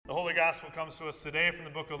Gospel comes to us today from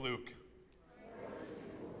the book of Luke.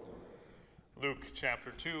 Luke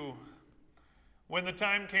chapter 2. When the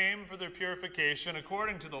time came for their purification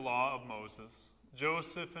according to the law of Moses,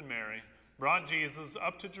 Joseph and Mary brought Jesus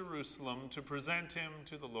up to Jerusalem to present him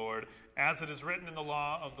to the Lord. As it is written in the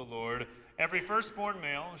law of the Lord, every firstborn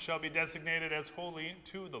male shall be designated as holy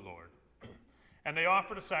to the Lord. And they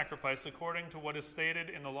offered a sacrifice according to what is stated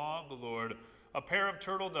in the law of the Lord, a pair of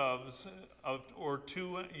turtle doves or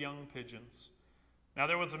 2 young pigeons. Now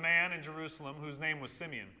there was a man in Jerusalem whose name was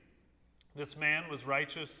Simeon. This man was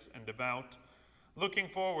righteous and devout, looking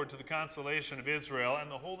forward to the consolation of Israel, and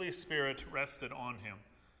the Holy Spirit rested on him.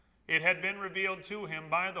 It had been revealed to him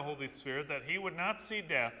by the Holy Spirit that he would not see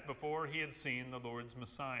death before he had seen the Lord's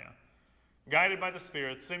Messiah. Guided by the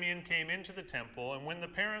Spirit, Simeon came into the temple, and when the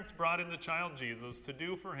parents brought in the child Jesus to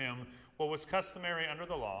do for him what was customary under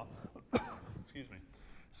the law,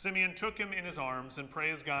 Simeon took him in his arms and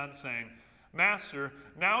praised God, saying, Master,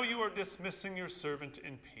 now you are dismissing your servant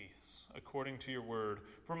in peace, according to your word.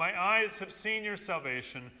 For my eyes have seen your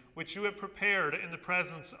salvation, which you have prepared in the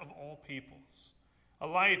presence of all peoples, a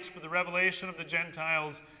light for the revelation of the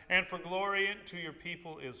Gentiles and for glory to your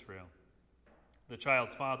people Israel. The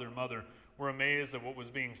child's father and mother were amazed at what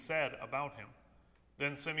was being said about him.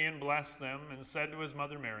 Then Simeon blessed them and said to his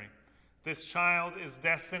mother Mary, This child is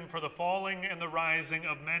destined for the falling and the rising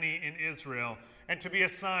of many in Israel, and to be a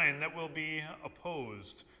sign that will be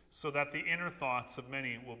opposed, so that the inner thoughts of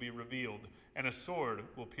many will be revealed, and a sword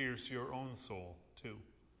will pierce your own soul too.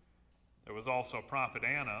 There was also a prophet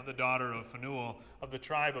Anna, the daughter of Phanuel of the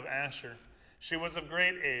tribe of Asher. She was of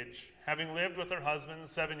great age, having lived with her husband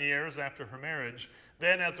 7 years after her marriage,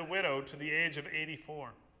 then as a widow to the age of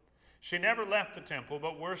 84. She never left the temple,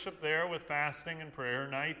 but worshipped there with fasting and prayer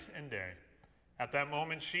night and day. At that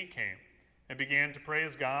moment she came and began to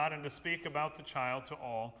praise God and to speak about the child to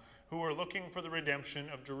all who were looking for the redemption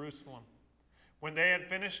of Jerusalem. When they had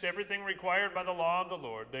finished everything required by the law of the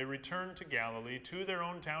Lord, they returned to Galilee, to their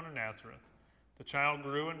own town of Nazareth. The child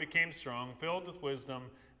grew and became strong, filled with wisdom,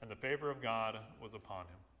 and the favor of God was upon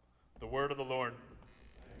him. The word of the Lord.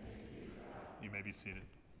 You may be seated.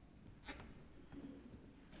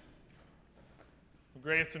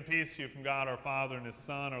 Grace and peace to you from God our Father and his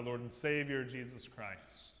Son, our Lord and Savior, Jesus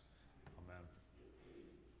Christ. Amen.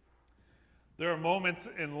 There are moments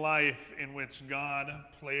in life in which God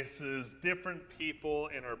places different people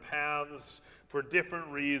in our paths for different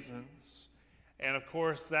reasons. And of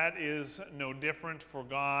course, that is no different for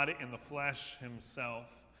God in the flesh himself.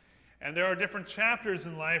 And there are different chapters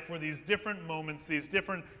in life where these different moments, these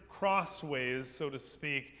different crossways, so to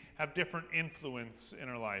speak, have different influence in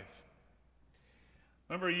our life.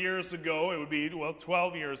 Remember years ago, it would be,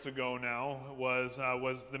 12 years ago now, was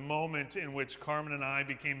the moment in which Carmen and I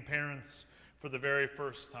became parents for the very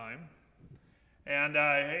first time. And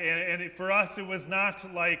for us, it was not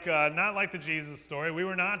like the Jesus story. We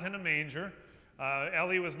were not in a manger.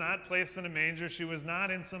 Ellie was not placed in a manger. She was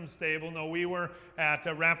not in some stable. No, we were at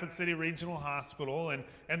Rapid City Regional Hospital,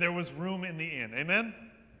 and there was room in the inn. Amen?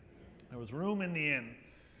 There was room in the inn.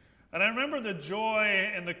 And I remember the joy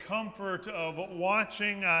and the comfort of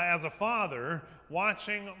watching, as a father,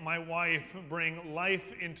 watching my wife bring life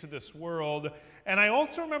into this world. And I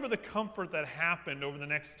also remember the comfort that happened over the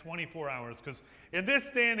next 24 hours. Because in this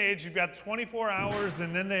day and age, you've got 24 hours,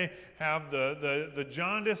 and then they have the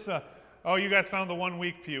jaundice. Oh, you guys found the 1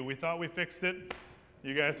 week pew. We thought we fixed it.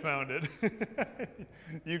 You guys found it.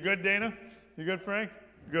 You good, Dana? You good, Frank?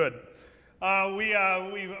 Good.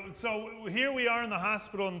 So here we are in the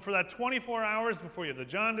hospital, and for that 24 hours before you have the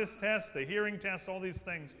jaundice test, the hearing test, all these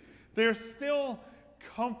things, there's still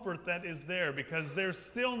comfort that is there because there's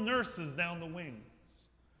still nurses down the wings.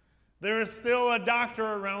 There is still a doctor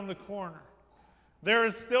around the corner. There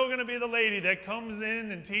is still going to be the lady that comes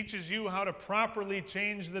in and teaches you how to properly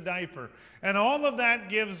change the diaper. And all of that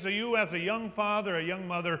gives you, as a young father, a young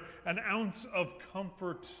mother, an ounce of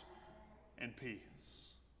comfort and peace.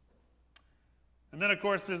 And then, of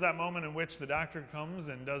course, there's that moment in which the doctor comes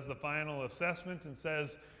and does the final assessment and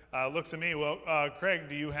says, looks at me, well, Craig,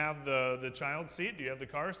 do you have the child seat? Do you have the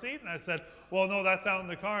car seat? And I said, well, no, that's out in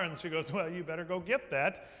the car. And she goes, well, you better go get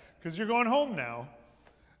that because you're going home now.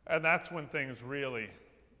 And that's when things really,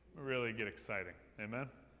 really get exciting. Amen?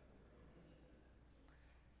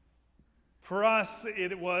 For us,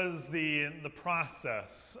 it was the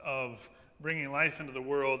process of bringing life into the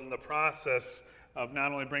world and the process of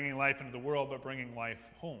not only bringing life into the world, but bringing life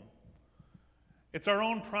home. It's our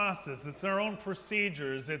own process. It's our own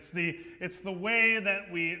procedures. It's the way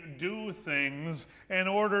that we do things in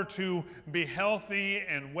order to be healthy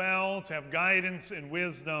and well, to have guidance and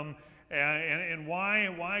wisdom, And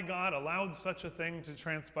why God allowed such a thing to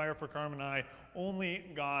transpire for Carmen and I, only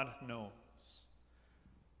God knows.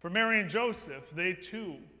 For Mary and Joseph, they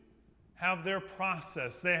too have their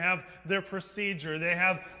process, they have their procedure, they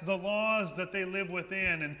have the laws that they live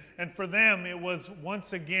within. And for them, it was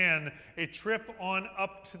once again a trip on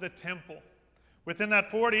up to the temple. Within that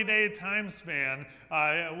 40-day time span,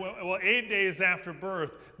 8 days after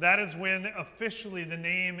birth, that is when officially the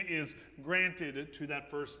name is granted to that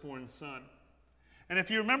firstborn son. And if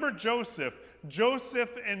you remember Joseph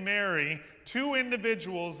and Mary, two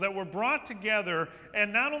individuals that were brought together,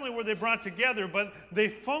 and not only were they brought together, but they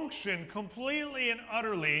functioned completely and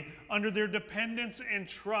utterly under their dependence and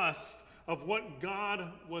trust of what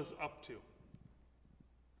God was up to.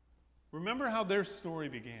 Remember how their story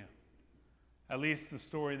began. At least the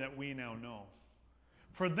story that we now know.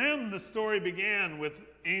 For them, the story began with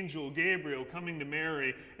angel Gabriel coming to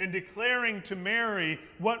Mary and declaring to Mary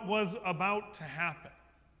what was about to happen.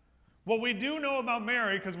 What we do know about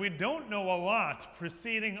Mary, because we don't know a lot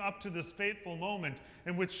preceding up to this fateful moment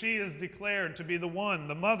in which she is declared to be the one,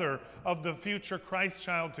 the mother of the future Christ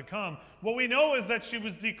child to come, what we know is that she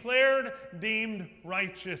was declared deemed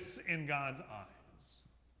righteous in God's eyes.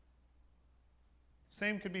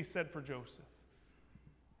 Same could be said for Joseph.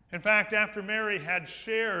 In fact, after Mary had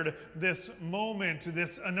shared this moment,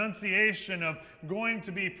 this annunciation of going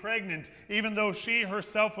to be pregnant, even though she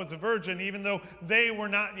herself was a virgin, even though they were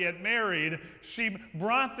not yet married, she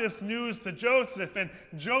brought this news to Joseph, and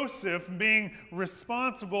Joseph, being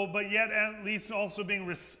responsible, but yet at least also being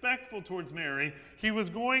respectful towards Mary, he was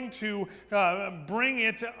going to bring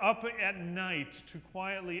it up at night to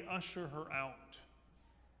quietly usher her out,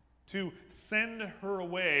 to send her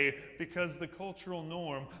away, because the cultural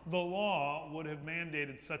norm, the law, would have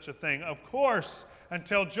mandated such a thing. Of course,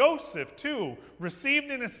 until Joseph, too, received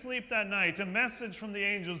in his sleep that night a message from the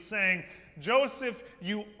angels saying, Joseph,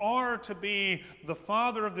 you are to be the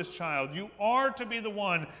father of this child. You are to be the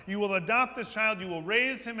one. You will adopt this child. You will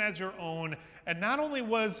raise him as your own. And not only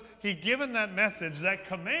was he given that message, that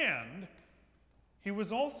command, he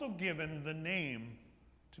was also given the name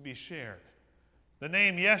to be shared. The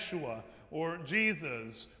name Yeshua, or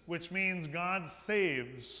Jesus, which means God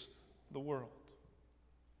saves the world.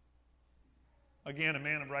 Again, a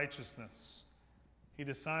man of righteousness. He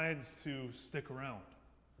decides to stick around.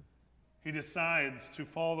 He decides to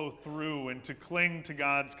follow through and to cling to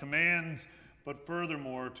God's commands, but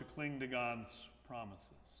furthermore, to cling to God's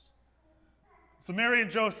promises. So Mary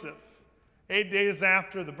and Joseph, 8 days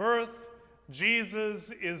after the birth,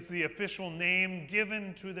 Jesus is the official name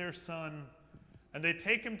given to their son. And they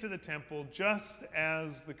take him to the temple just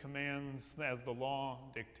as the commands, as the law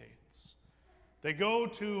dictates. They go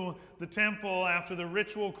to the temple after the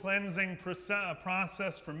ritual cleansing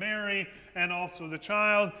process for Mary and also the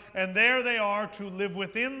child, and there they are to live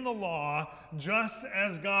within the law, just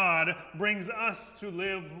as God brings us to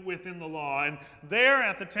live within the law. And there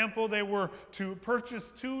at the temple, they were to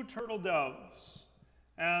purchase 2 turtle doves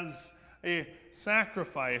as a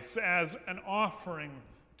sacrifice, as an offering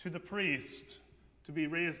to the priest, to be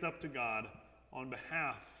raised up to God on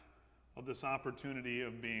behalf of this opportunity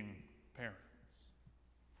of being parents.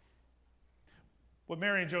 What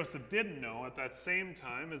Mary and Joseph didn't know at that same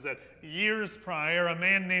time is that years prior, a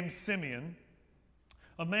man named Simeon,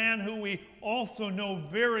 a man who we also know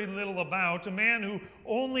very little about, a man who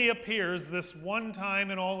only appears this one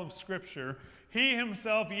time in all of Scripture, he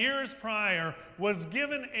himself, years prior, was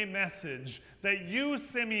given a message that you,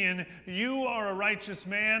 Simeon, you are a righteous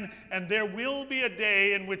man, and there will be a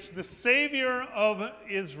day in which the Savior of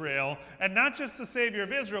Israel, and not just the Savior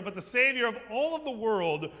of Israel, but the Savior of all of the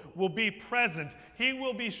world, will be present. He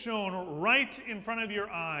will be shown right in front of your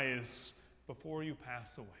eyes before you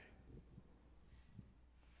pass away.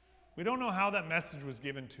 We don't know how that message was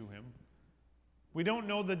given to him. We don't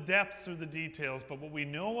know the depths or the details, but what we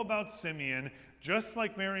know about Simeon, just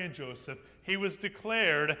like Mary and Joseph, he was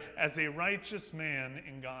declared as a righteous man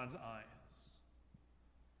in God's eyes.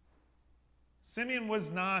 Simeon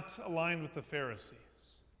was not aligned with the Pharisees.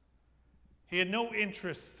 He had no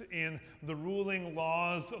interest in the ruling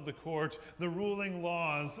laws of the court, the ruling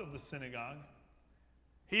laws of the synagogue.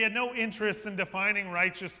 He had no interest in defining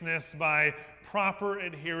righteousness by proper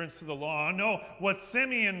adherence to the law. No, what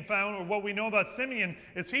Simeon found, or what we know about Simeon,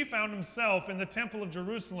 is he found himself in the temple of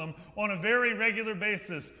Jerusalem on a very regular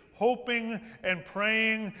basis, hoping and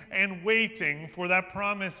praying and waiting for that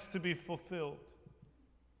promise to be fulfilled.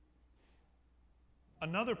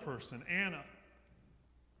 Another person, Anna,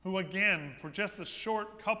 who again, for just a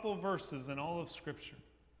short couple verses in all of Scripture,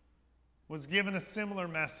 was given a similar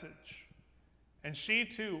message. And she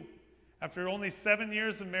too, After only 7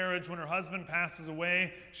 years of marriage, when her husband passes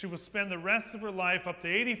away, she will spend the rest of her life, up to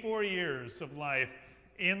 84 years of life,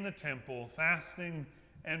 in the temple, fasting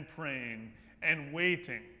and praying and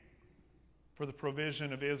waiting for the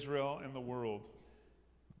provision of Israel and the world.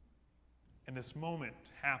 And this moment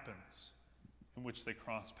happens in which they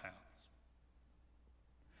cross paths.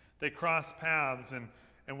 They cross paths,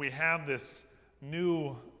 and we have this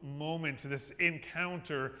new moment, this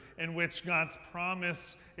encounter in which God's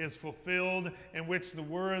promise is fulfilled, in which the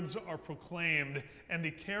words are proclaimed, and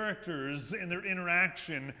the characters in their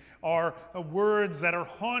interaction are words that are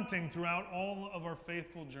haunting throughout all of our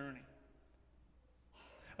faithful journey.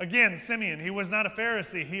 Again, Simeon, he was not a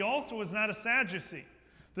Pharisee. He also was not a Sadducee.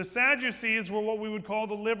 The Sadducees were what we would call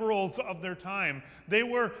the liberals of their time. They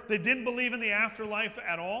didn't believe in the afterlife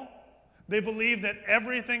at all. They believed that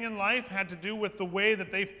everything in life had to do with the way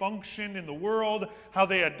that they functioned in the world, how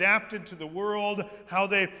they adapted to the world, how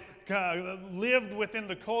they lived within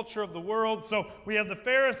the culture of the world. So we have the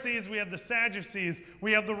Pharisees, we have the Sadducees,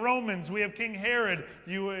 we have the Romans, we have King Herod.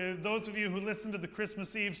 Those of you who listen to the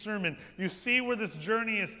Christmas Eve sermon, you see where this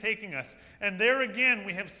journey is taking us. And there again,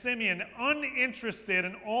 we have Simeon, uninterested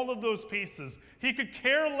in all of those pieces. He could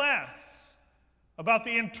care less about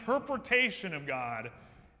the interpretation of God.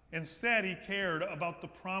 Instead, he cared about the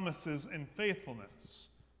promises and faithfulness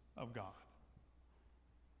of God.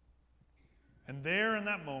 And there in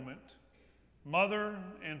that moment, mother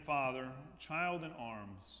and father, child in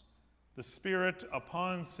arms, the Spirit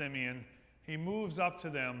upon Simeon, he moves up to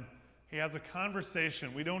them. He has a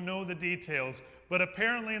conversation. We don't know the details, but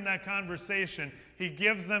apparently in that conversation, he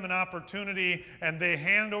gives them an opportunity, and they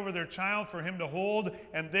hand over their child for him to hold.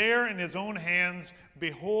 And there in his own hands,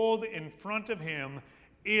 behold, in front of him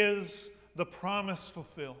is the promise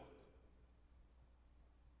fulfilled.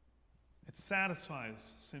 It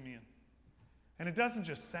satisfies Simeon. And it doesn't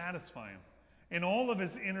just satisfy him. In all of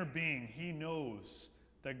his inner being, he knows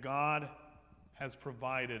that God has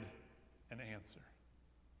provided an answer.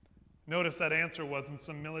 Notice that answer wasn't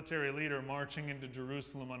some military leader marching into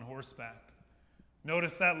Jerusalem on horseback.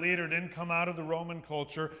 Notice that leader didn't come out of the Roman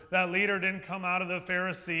culture. That leader didn't come out of the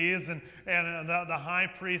Pharisees and the high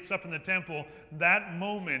priests up in the temple. That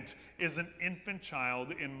moment is an infant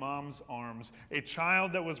child in mom's arms. A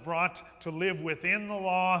child that was brought to live within the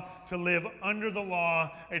law, to live under the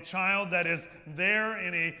law. A child that is there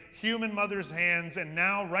in a human mother's hands, and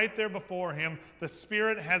now right there before him, the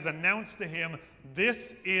Spirit has announced to him,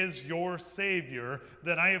 "This is your Savior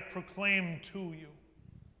that I have proclaimed to you."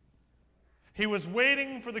 He was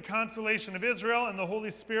waiting for the consolation of Israel, and the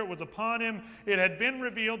Holy Spirit was upon him. It had been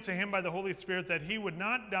revealed to him by the Holy Spirit that he would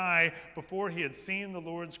not die before he had seen the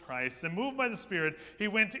Lord's Christ. And moved by the Spirit, he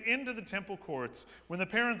went into the temple courts. When the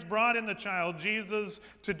parents brought in the child, Jesus,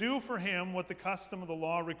 to do for him what the custom of the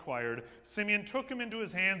law required, Simeon took him into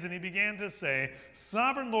his hands, and he began to say,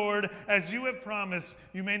 "Sovereign Lord, as you have promised,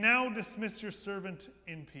 you may now dismiss your servant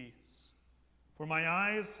in peace. For my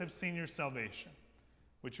eyes have seen your salvation,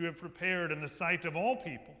 which you have prepared in the sight of all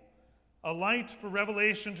people, a light for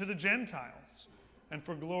revelation to the Gentiles, and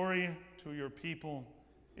for glory to your people,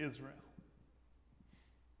 Israel."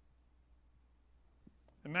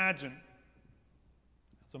 Imagine,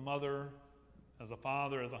 as a mother, as a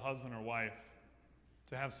father, as a husband or wife,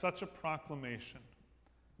 to have such a proclamation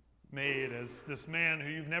made as this man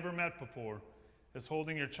who you've never met before is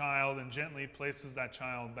holding your child and gently places that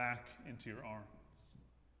child back into your arms.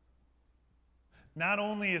 Not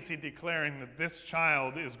only is he declaring that this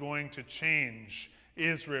child is going to change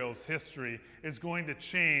Israel's history, is going to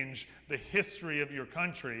change the history of your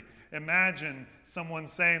country. Imagine someone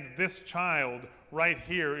saying that this child right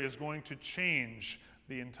here is going to change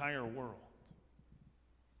the entire world.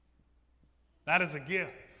 That is a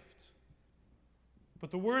gift.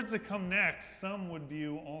 But the words that come next, some would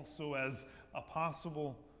view also as a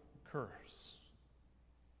possible curse.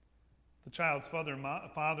 The child's father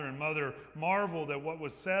and mother marveled at what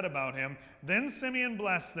was said about him. Then Simeon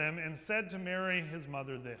blessed them and said to Mary, his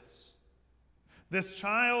mother, this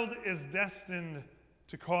child is destined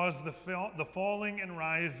to cause the falling and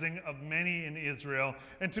rising of many in Israel,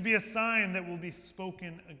 and to be a sign that will be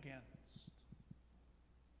spoken against."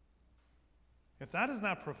 If that is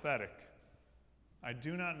not prophetic, I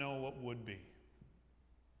do not know what would be.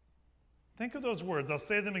 Think of those words. I'll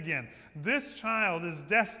say them again. This child is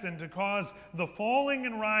destined to cause the falling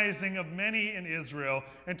and rising of many in Israel,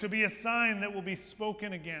 and to be a sign that will be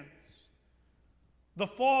spoken against. The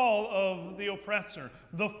fall of the oppressor,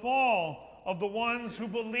 the fall of the ones who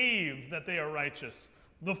believe that they are righteous,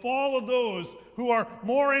 The fall of those who are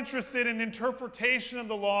more interested in interpretation of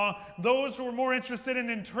the law, those who are more interested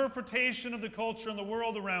in interpretation of the culture and the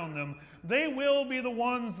world around them, they will be the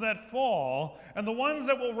ones that fall, and the ones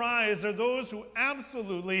that will rise are those who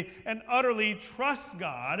absolutely and utterly trust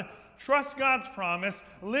God, trust God's promise,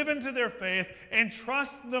 live into their faith, and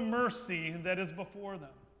trust the mercy that is before them.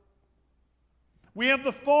 We have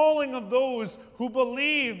the falling of those who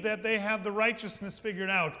believe that they have the righteousness figured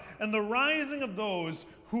out, and the rising of those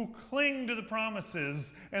who cling to the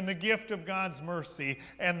promises and the gift of God's mercy,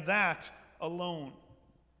 and that alone.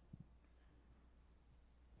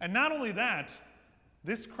 And not only that,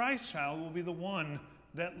 this Christ child will be the one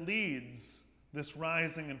that leads this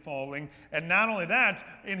rising and falling. And not only that,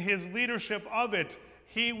 in his leadership of it,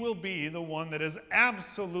 he will be the one that is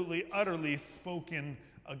absolutely, utterly spoken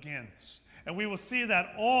against. And we will see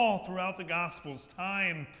that all throughout the Gospels,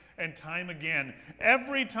 time and time again.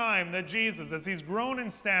 Every time that Jesus, as he's grown in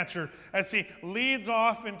stature, as he leads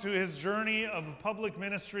off into his journey of public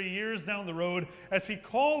ministry years down the road, as he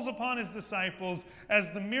calls upon his disciples,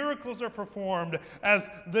 as the miracles are performed, as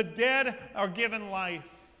the dead are given life,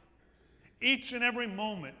 each and every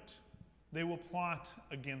moment they will plot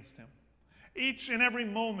against him. Each and every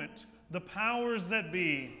moment the powers that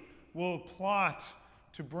be will plot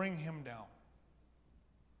to bring him down.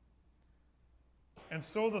 And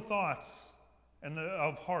so the thoughts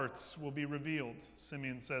of hearts will be revealed,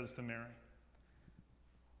 Simeon says to Mary.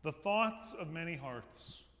 The thoughts of many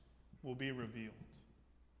hearts will be revealed.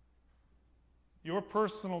 Your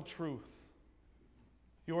personal truth,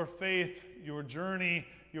 your faith, your journey,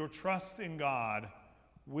 your trust in God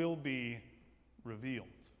will be revealed.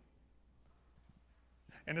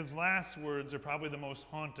 And his last words are probably the most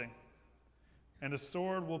haunting. And a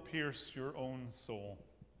sword will pierce your own soul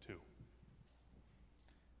too.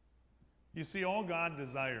 You see, all God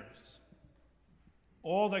desires,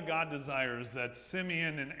 all that God desires that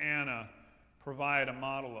Simeon and Anna provide a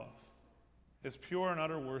model of, is pure and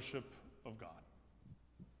utter worship of God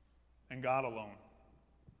and God alone.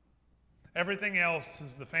 Everything else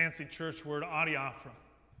is the fancy church word adiaphora.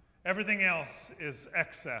 Everything else is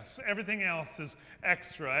excess. Everything else is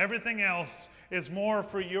extra. Everything else is more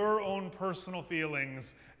for your own personal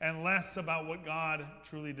feelings and less about what God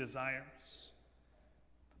truly desires.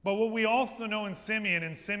 But what we also know in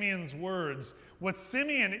Simeon's words, what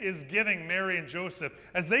Simeon is giving Mary and Joseph,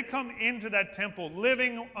 as they come into that temple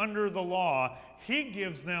living under the law, he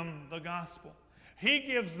gives them the gospel. He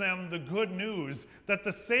gives them the good news that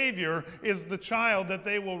the Savior is the child that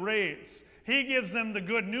they will raise. He gives them the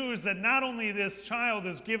good news that not only this child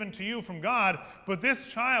is given to you from God, but this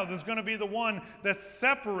child is going to be the one that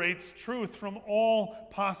separates truth from all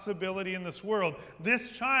possibility in this world. This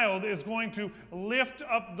child is going to lift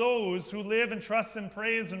up those who live and trust in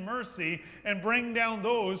praise and mercy and bring down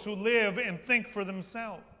those who live and think for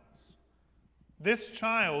themselves. This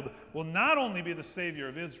child will not only be the Savior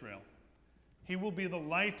of Israel, he will be the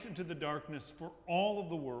light into the darkness for all of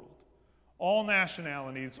the world. All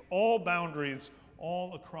nationalities, all boundaries,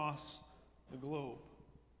 all across the globe.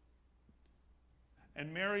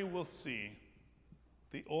 And Mary will see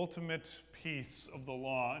the ultimate peace of the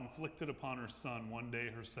law inflicted upon her son one day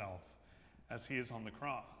herself as he is on the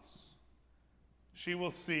cross. She will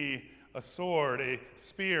see a sword, a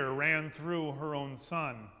spear ran through her own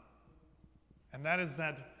son. And that is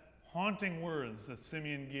that haunting words that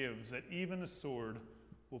Simeon gives, that even a sword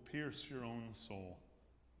will pierce your own soul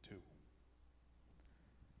too.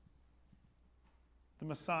 The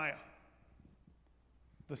Messiah,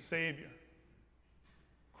 the Savior,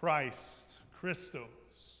 Christ, Christos.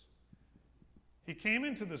 He came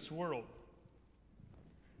into this world,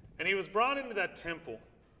 and he was brought into that temple,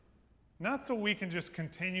 not so we can just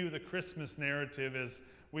continue the Christmas narrative as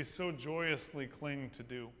we so joyously cling to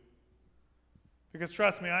do. Because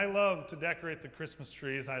trust me, I love to decorate the Christmas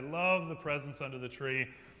trees. I love the presents under the tree.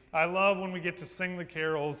 I love when we get to sing the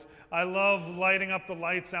carols. I love lighting up the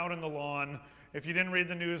lights out in the lawn. If you didn't read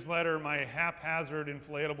the newsletter, my haphazard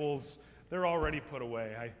inflatables, they're already put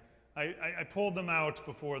away. I pulled them out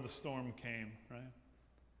before the storm came, right?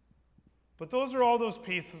 But those are all those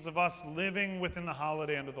pieces of us living within the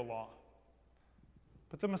holiday under the law.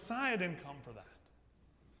 But the Messiah didn't come for that.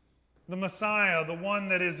 The Messiah, the one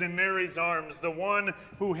that is in Mary's arms, the one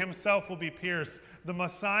who himself will be pierced, the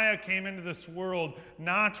Messiah came into this world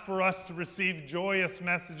not for us to receive joyous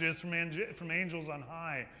messages from angels on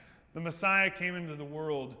high. The Messiah came into the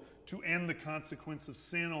world to end the consequence of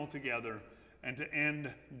sin altogether and to end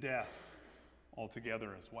death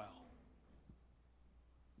altogether as well.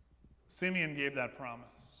 Simeon gave that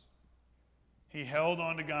promise. He held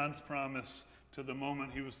on to God's promise to the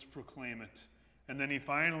moment he was to proclaim it. And then he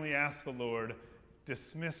finally asked the Lord,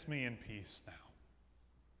 "Dismiss me in peace now."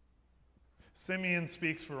 Simeon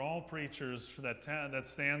speaks for all preachers that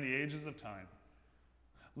stand the ages of time.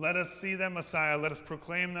 Let us see that Messiah. Let us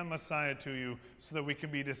proclaim that Messiah to you so that we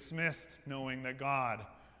can be dismissed knowing that God,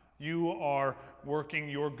 you are working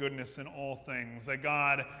your goodness in all things. That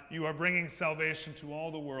God, you are bringing salvation to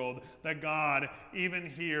all the world. That God, even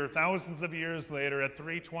here, thousands of years later at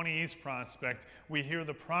 320 East Prospect, we hear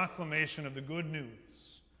the proclamation of the good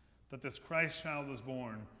news that this Christ child was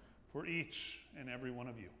born for each and every one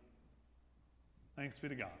of you. Thanks be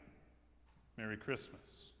to God. Merry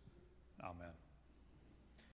Christmas. Amen.